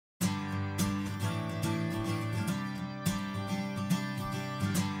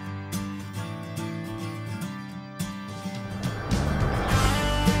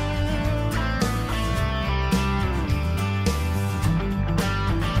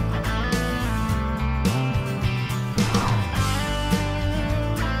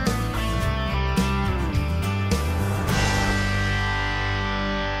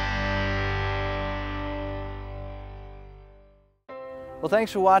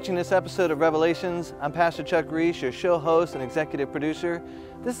thanks for watching this episode of Revelations. I'm Pastor Chuck Reich, your show host and executive producer.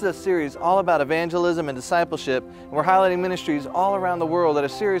 This is a series all about evangelism and discipleship, and we're highlighting ministries all around the world that are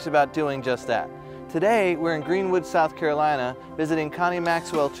serious about doing just that. Today, we're in Greenwood, South Carolina, visiting Connie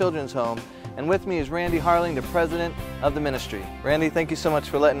Maxwell Children's Home, and with me is Randy Harling, the president of the ministry. Randy, thank you so much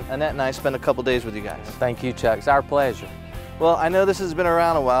for letting Annette and I spend a couple days with you guys. Thank you, Chuck. It's our pleasure. Well, I know this has been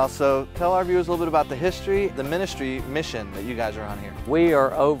around a while, so tell our viewers a little bit about the history, the ministry mission that you guys are on here. We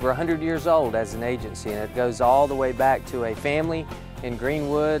are over 100 years old as an agency, and it goes all the way back to a family in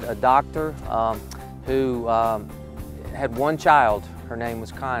Greenwood, a doctor who had one child. Her name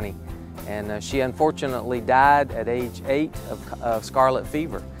was Connie, and she unfortunately died at age 8 of scarlet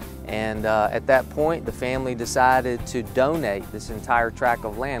fever. And at that point, the family decided to donate this entire tract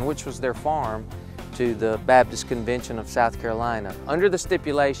of land, which was their farm, to the Baptist Convention of South Carolina, under the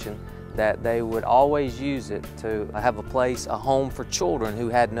stipulation that they would always use it to have a place, a home for children who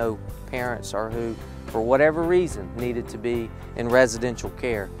had no parents or who, for whatever reason, needed to be in residential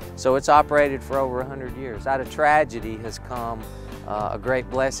care. So it's operated for over 100 years. Out of tragedy has come a great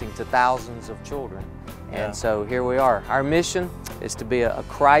blessing to thousands of children. And so here we are. Our mission is to be a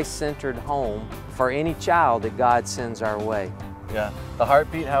Christ-centered home for any child that God sends our way. Yeah. The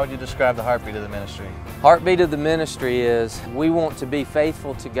heartbeat, how would you describe the heartbeat of the ministry? Heartbeat of the ministry is we want to be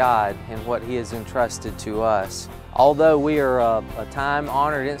faithful to God in what He has entrusted to us. Although we are a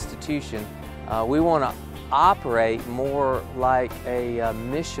time-honored institution, we want to operate more like a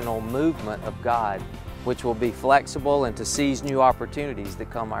missional movement of God, which will be flexible and to seize new opportunities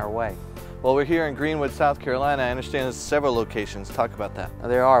that come our way. Well, we're here in Greenwood, South Carolina. I understand there's several locations. Talk about that.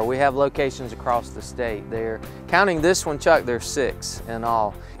 There are. We have locations across the state. Counting this one, Chuck, there's 6 in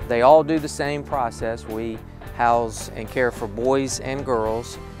all. They all do the same process. We house and care for boys and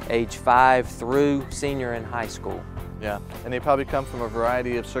girls age 5 through senior in high school. Yeah, and they probably come from a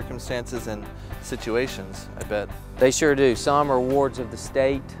variety of circumstances and situations, I bet. They sure do. Some are wards of the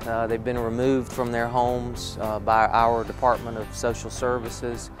state. They've been removed from their homes by our Department of Social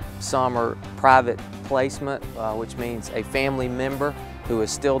Services. Some are private placement, which means a family member who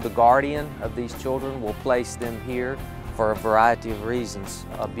is still the guardian of these children will place them here for a variety of reasons.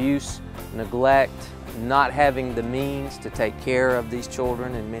 Abuse, neglect, not having the means to take care of these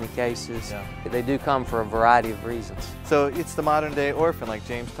children in many cases. Yeah. They do come for a variety of reasons. So it's the modern day orphan like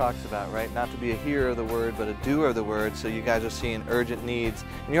James talks about, right? Not to be a hearer of the word, but a doer of the word. So you guys are seeing urgent needs.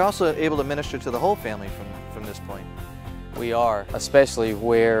 And you're also able to minister to the whole family from this point. We are, especially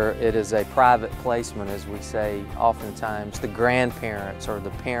where it is a private placement, as we say oftentimes. The grandparents or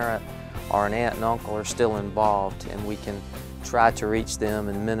the parent or an aunt and uncle are still involved, and we can try to reach them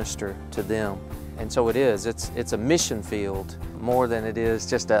and minister to them. And so it is. It's a mission field more than it is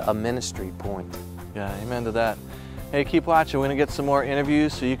just a ministry point. Yeah, amen to that. Hey, keep watching. We're going to get some more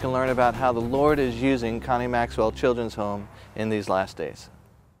interviews so you can learn about how the Lord is using Connie Maxwell Children's Home in these last days.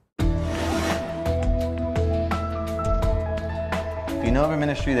 If you know of a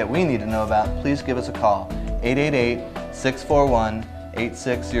ministry that we need to know about, please give us a call,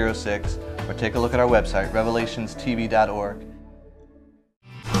 888-641-8606, or take a look at our website, revelationstv.org.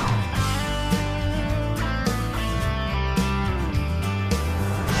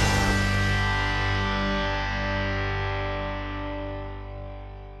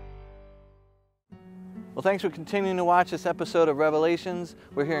 Well, thanks for continuing to watch this episode of Revelations.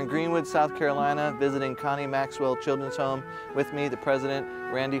 We're here in Greenwood, South Carolina, visiting Connie Maxwell Children's Home. With me, the president,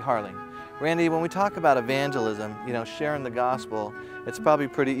 Randy Harling. Randy, when we talk about evangelism, sharing the gospel, it's probably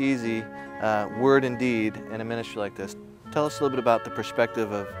pretty easy, word and deed, in a ministry like this. Tell us a little bit about the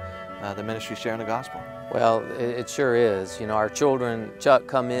perspective of the ministry sharing the gospel. Well, it sure is. Our children, Chuck,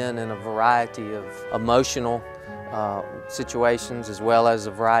 come in a variety of emotional situations as well as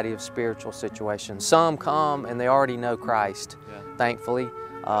a variety of spiritual situations. Some come and they already know Christ, thankfully.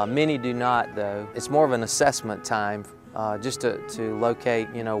 Many do not, though. It's more of an assessment time just to locate,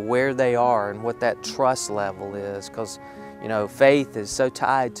 where they are and what that trust level is, because, faith is so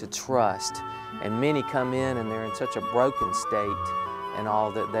tied to trust, and many come in and they're in such a broken state and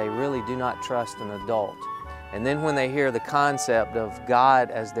all that they really do not trust an adult. And then when they hear the concept of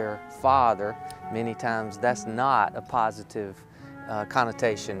God as their Father, many times that's not a positive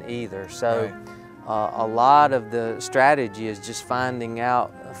connotation either. So a lot of the strategy is just finding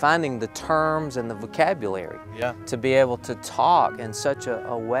the terms and the vocabulary to be able to talk in such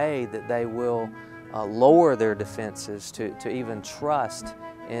a way that they will lower their defenses to even trust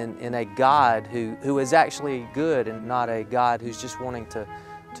in a God who is actually good and not a God who's just wanting to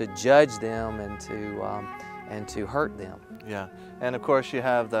judge them and and to hurt them. Yeah, and of course you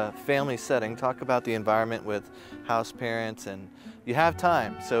have the family setting. Talk about the environment with house parents, and you have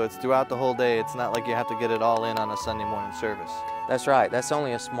time, so it's throughout the whole day. It's not like you have to get it all in on a Sunday morning service. That's right. That's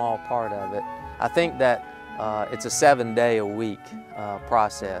only a small part of it. I think that it's a 7-day-a-week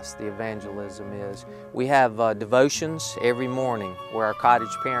process, the evangelism is. We have devotions every morning where our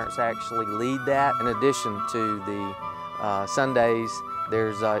cottage parents actually lead that. In addition to the Sundays,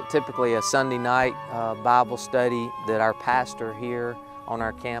 there's typically a Sunday night Bible study that our pastor here on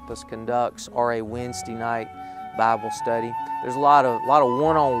our campus conducts, or a Wednesday night Bible study. There's a lot of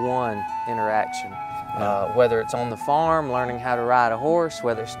one-on-one interaction, whether it's on the farm, learning how to ride a horse,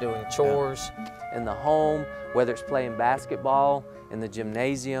 whether it's doing chores in the home, whether it's playing basketball in the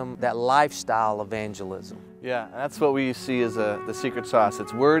gymnasium, that lifestyle evangelism. Yeah, that's what we see as the secret sauce.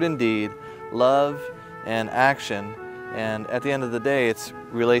 It's word and deed, love and action, and at the end of the day, it's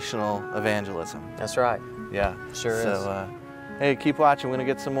relational evangelism. That's right. Yeah. Sure is. So, hey, keep watching. We're going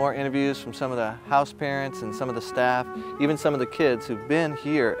to get some more interviews from some of the house parents and some of the staff, even some of the kids who've been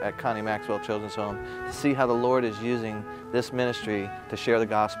here at Connie Maxwell Children's Home to see how the Lord is using this ministry to share the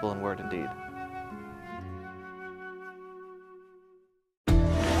gospel in word and deed.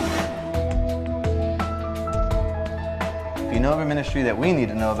 If you know of a ministry that we need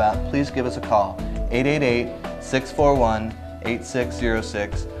to know about, please give us a call,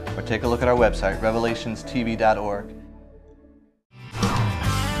 888-641-8606, or take a look at our website, revelationstv.org.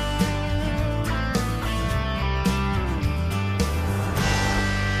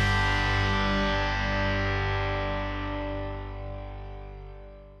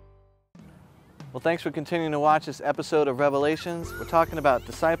 Well, thanks for continuing to watch this episode of Revelations. We're talking about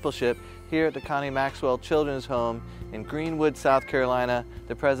discipleship here at the Connie Maxwell Children's Home in Greenwood, South Carolina.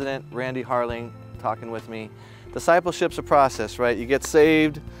 The president, Randy Harling, talking with me. Discipleship's a process, right? You get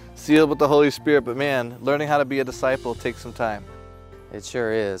saved, sealed with the Holy Spirit, but man, learning how to be a disciple takes some time. It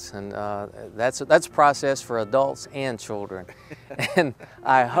sure is, and that's a process for adults and children. And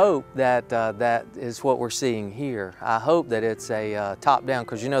I hope that that is what we're seeing here. I hope that it's a top-down,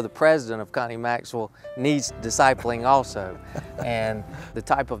 because you know the president of Connie Maxwell needs discipling also. And the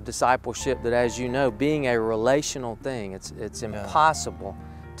type of discipleship that, as you know, being a relational thing, it's impossible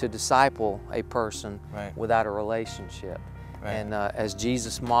to disciple a person without a relationship. Right. And as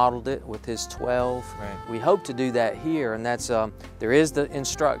Jesus modeled it with his 12, we hope to do that here. And that's there is the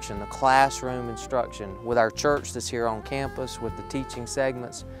instruction, the classroom instruction with our church that's here on campus with the teaching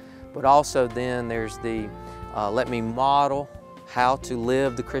segments. But also then there's the let me model how to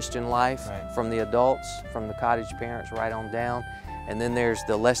live the Christian life from the adults, from the cottage parents right on down. And then there's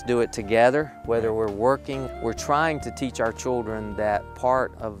the let's do it together, whether we're working. We're trying to teach our children that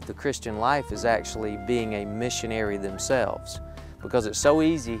part of the Christian life is actually being a missionary themselves. Because it's so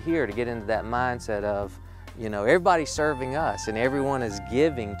easy here to get into that mindset of, you know, everybody's serving us and everyone is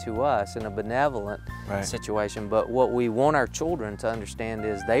giving to us in a benevolent situation. But what we want our children to understand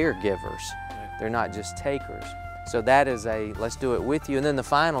is they are givers. They're not just takers. So that is a let's do it with you. And then the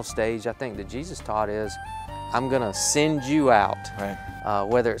final stage, I think, that Jesus taught is, I'm going to send you out,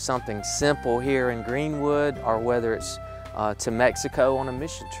 whether it's something simple here in Greenwood or whether it's to Mexico on a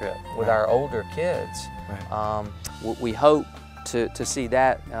mission trip with our older kids. We hope to see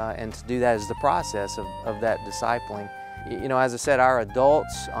that and to do that as the process of that discipling. You know, as I said, our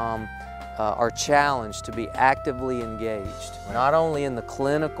adults are challenged to be actively engaged, not only in the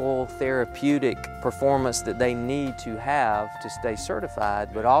clinical therapeutic performance that they need to have to stay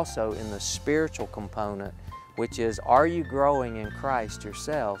certified, but also in the spiritual component, which is, are you growing in Christ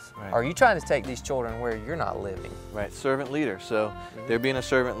yourself? Are you trying to take these children where you're not living? Servant leader. So they're being a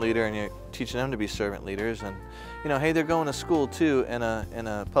servant leader and you're teaching them to be servant leaders. And you know, hey, they're going to school too in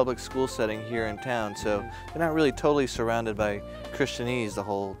a public school setting here in town. So they're not really totally surrounded by Christianese the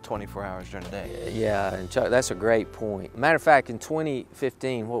whole 24 hours during the day. Yeah, and Chuck, that's a great point. Matter of fact, in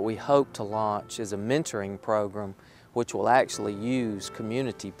 2015, what we hope to launch is a mentoring program which will actually use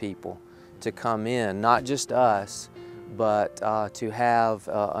community people to come in, not just us, but to have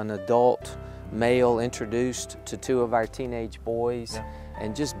an adult male introduced to 2 of our teenage boys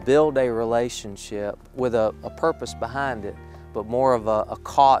and just build a relationship with a purpose behind it, but more of a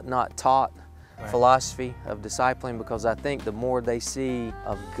caught, not taught philosophy of discipling, because I think the more they see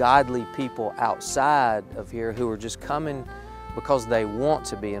of godly people outside of here who are just coming because they want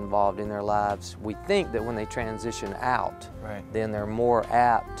to be involved in their lives, we think that when they transition out, then they're more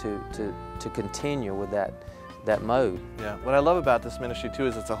apt to continue with that mode. Yeah, what I love about this ministry too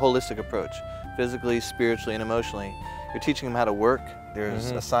is it's a holistic approach, physically, spiritually, and emotionally. You're teaching them how to work.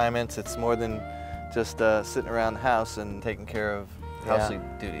 There's assignments. It's more than just sitting around the house and taking care of housely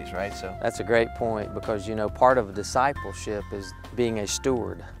duties, right? So that's a great point, because you know, part of discipleship is being a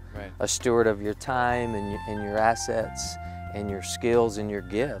steward. Right. A steward of your time and your assets and your skills and your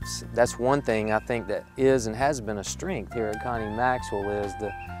gifts. That's one thing I think that is and has been a strength here at Connie Maxwell, is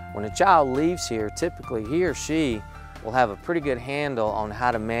that when a child leaves here, typically he or she will have a pretty good handle on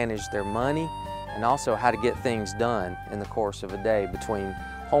how to manage their money and also how to get things done in the course of a day, between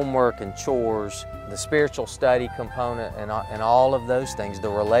homework and chores, the spiritual study component, and all of those things. The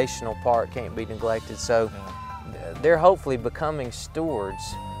relational part can't be neglected. So they're hopefully becoming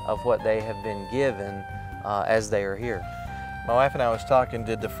stewards of what they have been given as they are here. My wife and I was talking,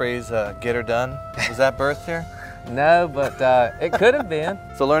 did the phrase get her done, was that birthed here? No, but it could have been.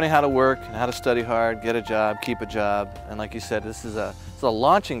 So learning how to work and how to study hard, get a job, keep a job, and like you said, this is a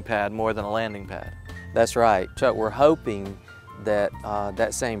launching pad more than a landing pad. That's right, Chuck. We're hoping that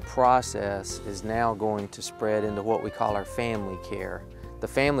that same process is now going to spread into what we call our family care. The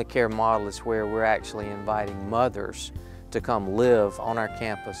family care model is where we're actually inviting mothers to come live on our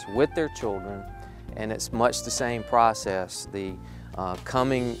campus with their children, and it's much the same process. The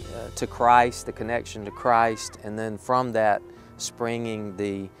coming to Christ, the connection to Christ, and then from that springing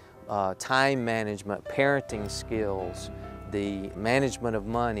the time management, parenting skills, the management of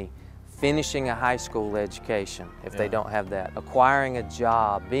money, finishing a high school education if they don't have that, acquiring a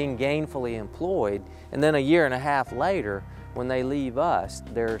job, being gainfully employed, and then a year and a half later, when they leave us,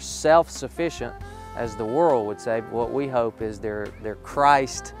 they're self-sufficient, as the world would say. What we hope is they're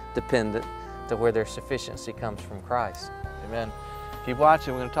Christ dependent, to where their sufficiency comes from Christ. Amen. Keep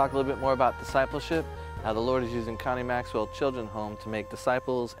watching. We're going to talk a little bit more about discipleship, how the Lord is using Connie Maxwell Children's Home to make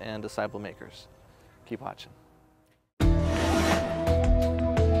disciples and disciple makers. Keep watching.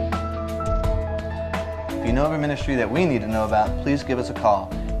 If you know of a ministry that we need to know about, please give us a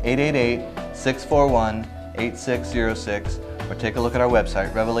call, 888-641-8606, or take a look at our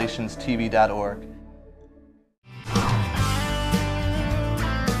website, revelationstv.org.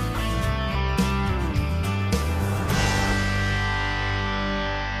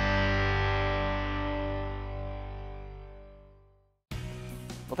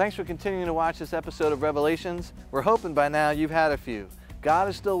 Well, thanks for continuing to watch this episode of Revelations. We're hoping by now you've had a few. God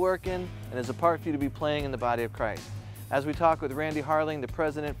is still working, and there's a part for you to be playing in the body of Christ. As we talk with Randy Harling, the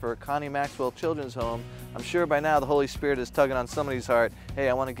president for Connie Maxwell Children's Home, I'm sure by now the Holy Spirit is tugging on somebody's heart, hey,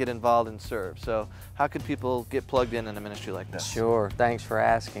 I want to get involved and serve. So how could people get plugged in a ministry like this? Sure, thanks for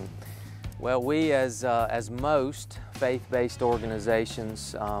asking. Well, we as most faith-based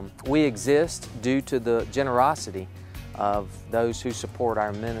organizations, we exist due to the generosity of those who support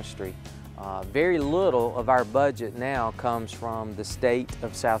our ministry. Very little of our budget now comes from the state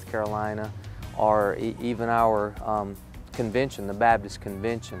of South Carolina or even our convention, the Baptist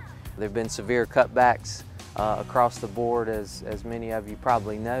Convention. There have been severe cutbacks across the board, as many of you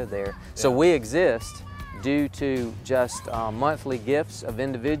probably know there. Yeah. So we exist due to just monthly gifts of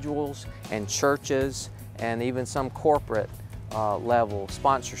individuals and churches, and even some corporate level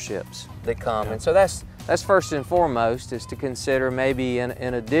sponsorships that come. Yeah. And so that's first and foremost, is to consider maybe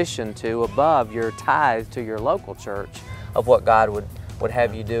in addition to, above your tithe to your local church, of what God would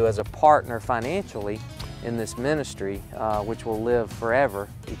have you do as a partner financially in this ministry, which will live forever,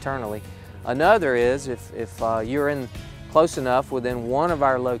 eternally. Another is, if you're close enough within one of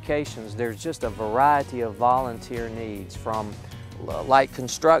our locations, there's just a variety of volunteer needs, from light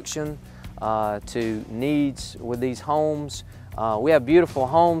construction to needs with these homes. We have beautiful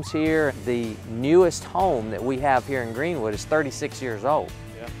homes here. The newest home that we have here in Greenwood is 36 years old.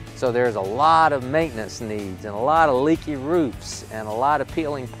 Yeah. So there's a lot of maintenance needs and a lot of leaky roofs and a lot of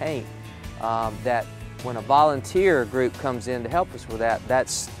peeling paint that when a volunteer group comes in to help us with that,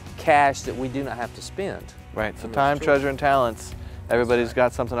 that's cash that we do not have to spend. Right, so time, treasure, and talents. Everybody's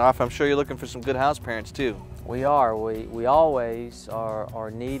got something to offer. I'm sure you're looking for some good house parents too. We are. We always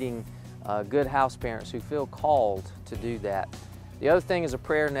are needing good house parents who feel called to do that. The other thing is a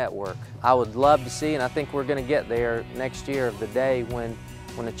prayer network. I would love to see, and I think we're going to get there next year, of the day when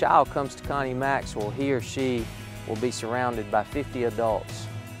a child comes to Connie Maxwell, he or she will be surrounded by 50 adults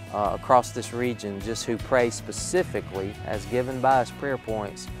across this region just who pray specifically, as given by us, prayer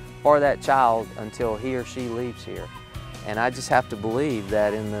points for that child until he or she leaves here. And I just have to believe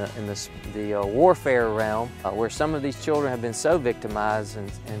that in the warfare realm, where some of these children have been so victimized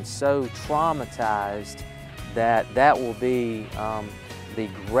and so traumatized, that will be the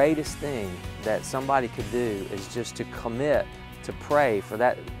greatest thing that somebody could do, is just to commit to pray for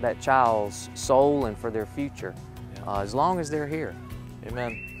that child's soul and for their future, as long as they're here.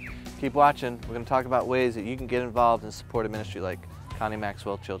 Amen. Keep watching. We're going to talk about ways that you can get involved and support a ministry like Connie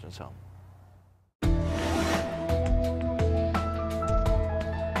Maxwell Children's Home.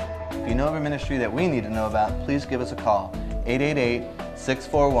 you know of a ministry that we need to know about, please give us a call,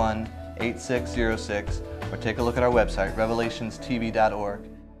 888-641-8606, or take a look at our website, revelationstv.org.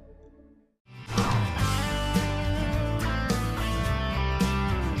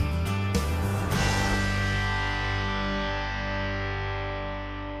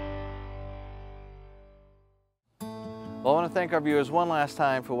 Well, I want to thank our viewers one last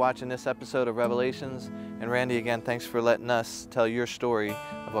time for watching this episode of Revelations. And Randy, again, thanks for letting us tell your story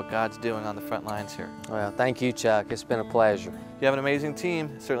of what God's doing on the front lines here. Well, thank you, Chuck. It's been a pleasure. You have an amazing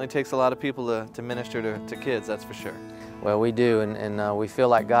team. It certainly takes a lot of people to minister to kids, that's for sure. Well, we do, and we feel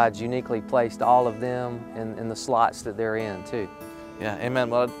like God's uniquely placed all of them in the slots that they're in, too. Yeah,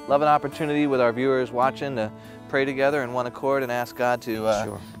 amen. Well, I'd love an opportunity with our viewers watching to pray together in one accord and ask God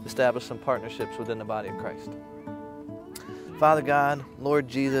to establish some partnerships within the body of Christ. Father God, Lord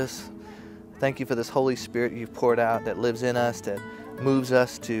Jesus, thank you for this Holy Spirit you've poured out that lives in us, that moves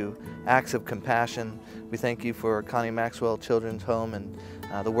us to acts of compassion. We thank you for Connie Maxwell Children's Home and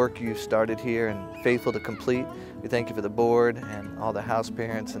the work you've started here and faithful to complete. We thank you for the board and all the house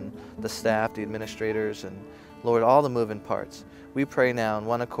parents and the staff, the administrators, and Lord, all the moving parts. We pray now in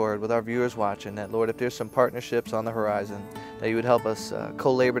one accord with our viewers watching that, Lord, if there's some partnerships on the horizon, that you would help us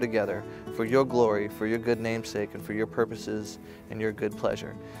co-labor together for your glory, for your good name's sake, and for your purposes and your good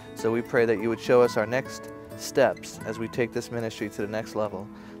pleasure. So we pray that you would show us our next steps as we take this ministry to the next level.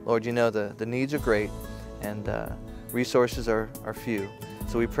 Lord, you know the needs are great and resources are few.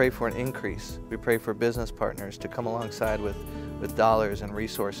 So we pray for an increase. We pray for business partners to come alongside with dollars and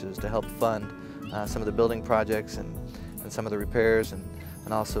resources to help fund some of the building projects and some of the repairs and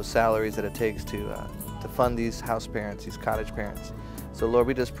also salaries that it takes to fund these house parents, these cottage parents. So Lord,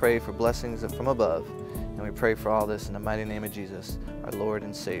 we just pray for blessings from above, and we pray for all this in the mighty name of Jesus, our Lord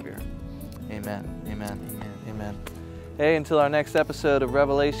and Savior. Amen, amen, amen, amen. Hey, until our next episode of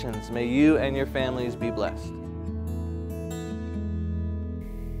Revelations, may you and your families be blessed.